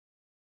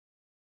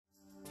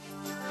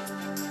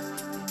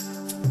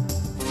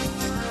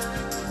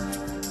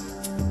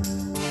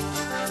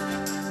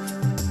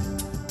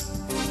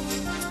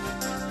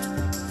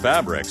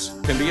Fabrics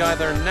can be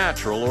either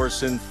natural or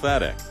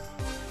synthetic.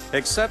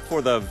 Except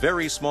for the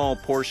very small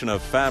portion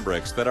of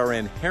fabrics that are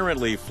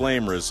inherently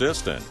flame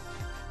resistant,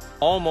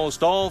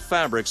 almost all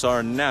fabrics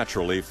are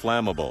naturally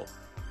flammable.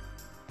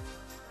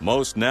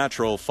 Most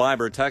natural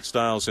fiber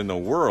textiles in the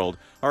world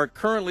are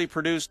currently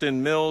produced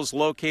in mills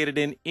located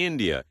in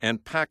India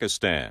and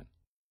Pakistan.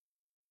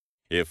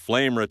 If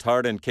flame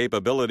retardant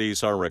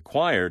capabilities are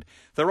required,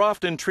 they're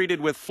often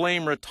treated with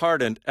flame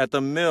retardant at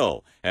the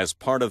mill as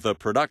part of the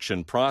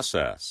production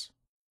process.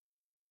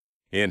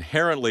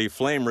 Inherently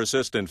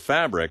flame-resistant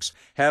fabrics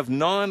have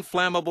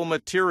non-flammable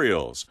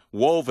materials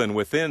woven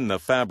within the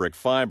fabric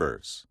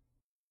fibers.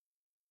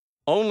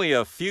 Only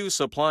a few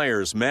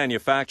suppliers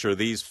manufacture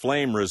these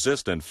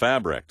flame-resistant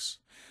fabrics.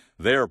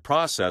 Their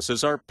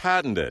processes are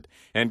patented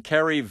and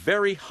carry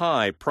very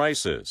high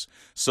prices,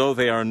 so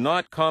they are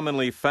not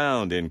commonly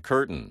found in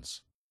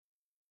curtains.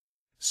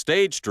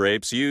 Stage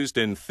drapes used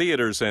in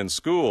theaters and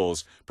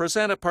schools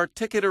present a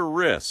particular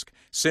risk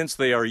since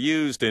they are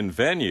used in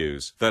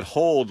venues that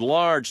hold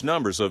large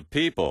numbers of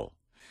people.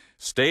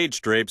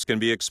 Stage drapes can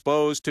be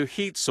exposed to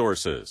heat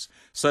sources,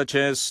 such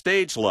as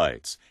stage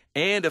lights,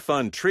 and if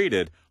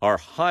untreated, are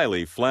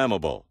highly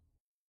flammable.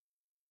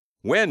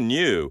 When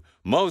new,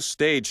 most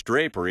stage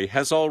drapery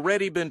has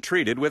already been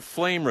treated with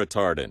flame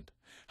retardant.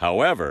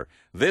 However,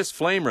 this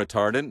flame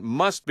retardant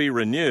must be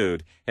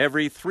renewed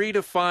every 3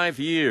 to 5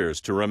 years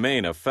to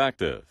remain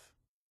effective.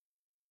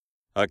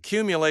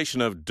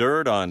 Accumulation of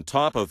dirt on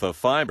top of the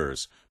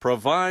fibers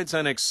provides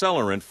an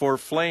accelerant for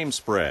flame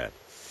spread.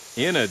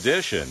 In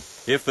addition,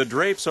 if the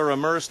drapes are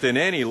immersed in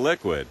any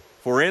liquid,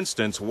 for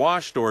instance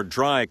washed or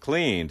dry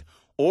cleaned,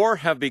 or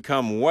have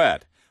become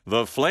wet,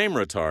 the flame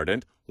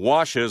retardant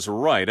washes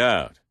right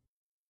out.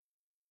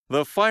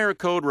 The fire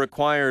code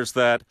requires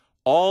that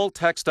all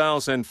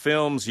textiles and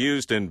films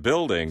used in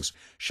buildings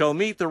shall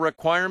meet the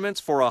requirements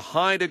for a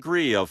high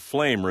degree of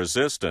flame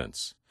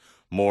resistance.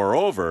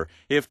 Moreover,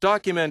 if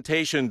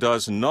documentation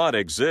does not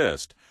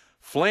exist,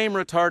 flame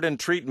retardant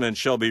treatment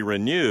shall be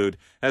renewed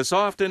as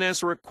often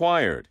as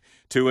required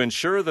to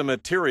ensure the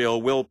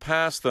material will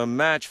pass the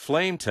match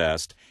flame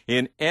test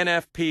in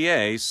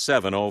NFPA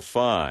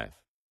 705.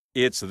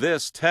 It's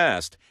this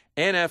test,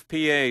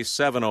 NFPA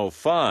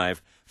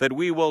 705, that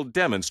we will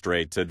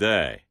demonstrate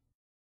today.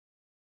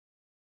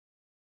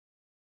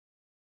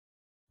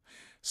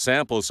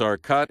 Samples are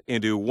cut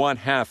into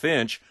 1/2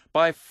 inch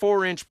by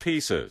 4 inch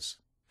pieces.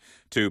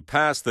 To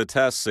pass the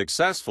test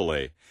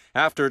successfully,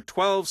 after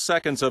 12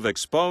 seconds of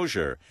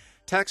exposure,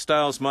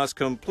 textiles must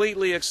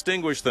completely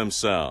extinguish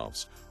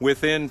themselves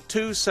within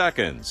 2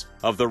 seconds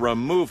of the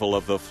removal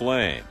of the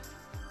flame.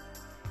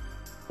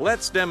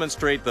 Let's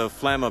demonstrate the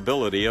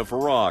flammability of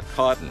raw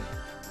cotton.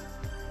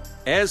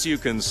 As you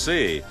can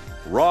see,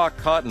 raw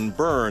cotton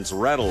burns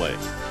readily.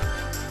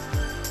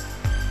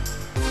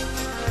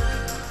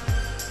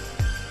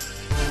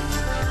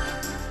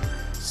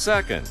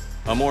 Second,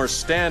 a more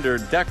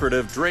standard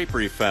decorative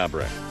drapery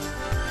fabric.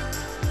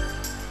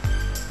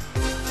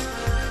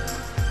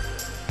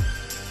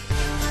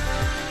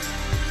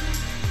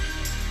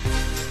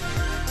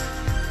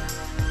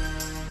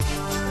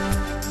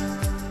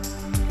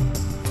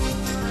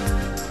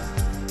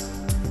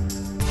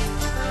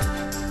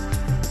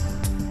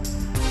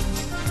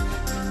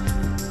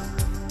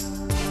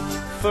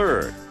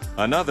 Third,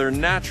 another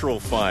natural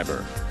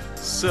fiber,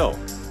 silk.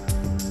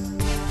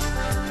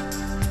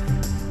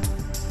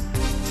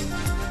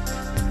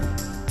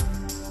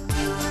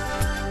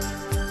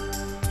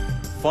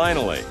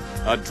 Finally,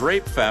 a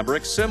drape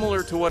fabric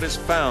similar to what is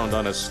found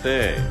on a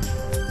stage.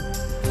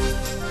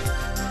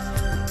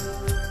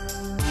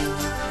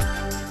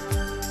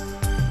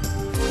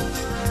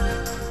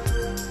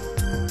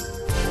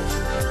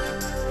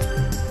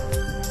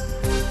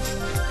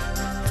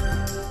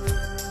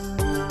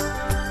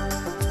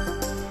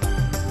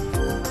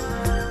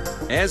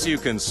 As you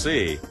can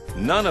see,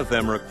 none of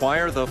them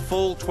require the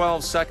full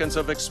 12 seconds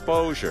of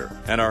exposure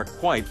and are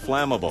quite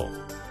flammable.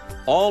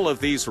 All of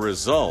these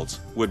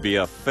results would be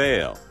a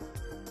fail.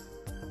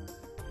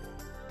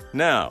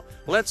 Now,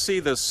 let's see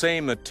the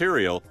same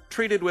material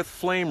treated with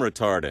flame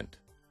retardant.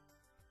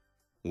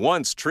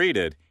 Once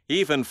treated,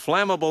 even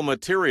flammable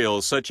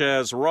materials such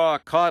as raw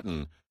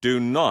cotton do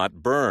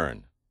not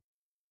burn.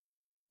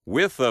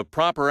 With the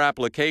proper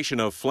application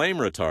of flame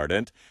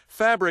retardant,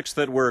 fabrics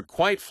that were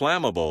quite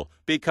flammable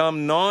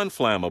become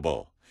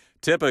non-flammable.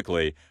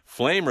 Typically,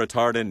 flame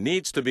retardant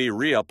needs to be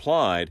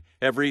reapplied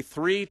every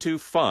 3 to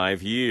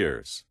 5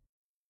 years.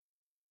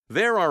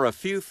 There are a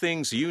few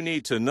things you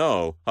need to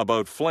know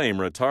about flame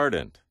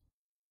retardant.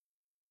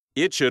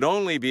 It should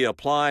only be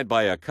applied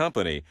by a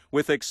company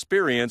with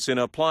experience in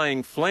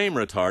applying flame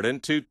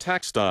retardant to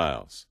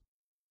textiles.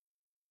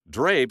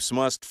 Drapes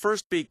must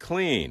first be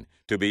clean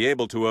to be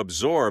able to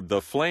absorb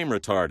the flame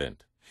retardant.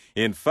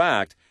 In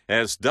fact,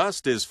 as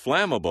dust is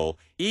flammable,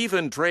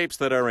 even drapes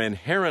that are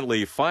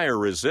inherently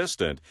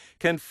fire-resistant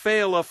can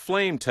fail a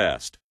flame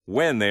test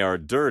when they are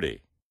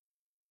dirty.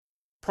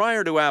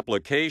 Prior to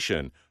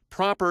application,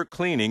 proper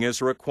cleaning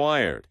is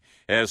required,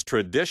 as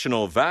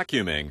traditional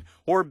vacuuming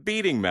or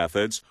beating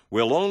methods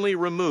will only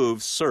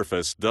remove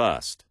surface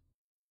dust.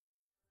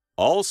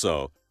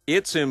 Also,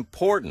 it's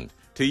important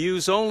to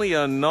use only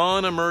a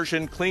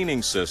non-immersion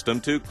cleaning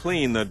system to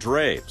clean the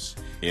drapes.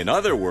 In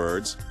other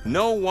words,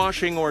 no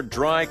washing or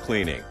dry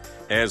cleaning,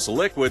 as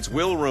liquids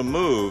will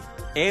remove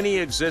any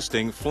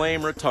existing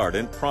flame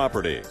retardant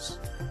properties.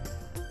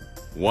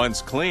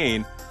 Once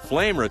clean,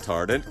 flame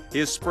retardant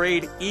is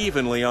sprayed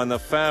evenly on the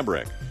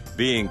fabric,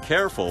 being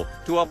careful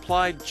to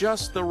apply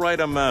just the right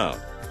amount.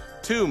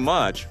 Too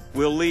much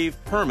will leave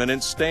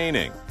permanent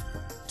staining.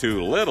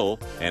 Too little,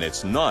 and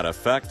it's not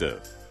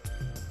effective.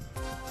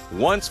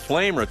 Once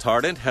flame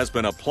retardant has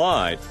been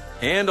applied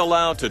and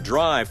allowed to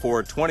dry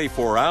for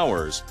 24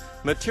 hours,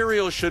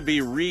 material should be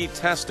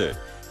retested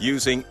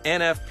using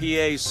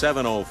NFPA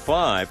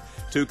 705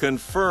 to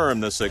confirm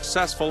the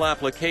successful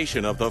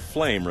application of the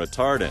flame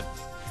retardant.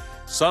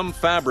 Some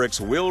fabrics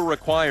will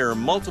require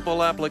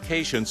multiple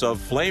applications of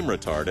flame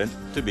retardant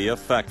to be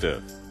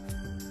effective.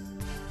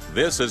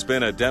 This has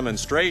been a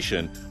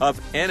demonstration of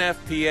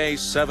NFPA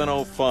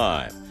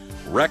 705,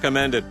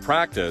 recommended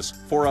practice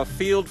for a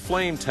field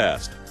flame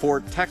test for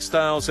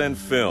textiles and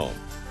film.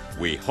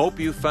 We hope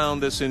you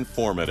found this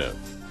informative.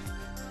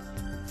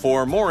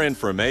 For more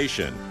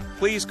information,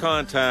 please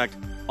contact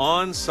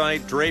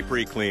On-Site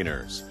Drapery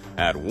Cleaners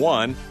at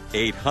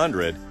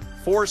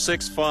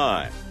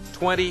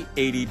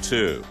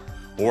 1-800-465-2082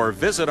 or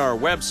visit our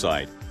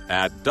website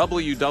at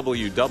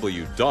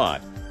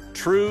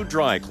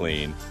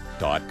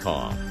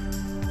www.truedryclean.com.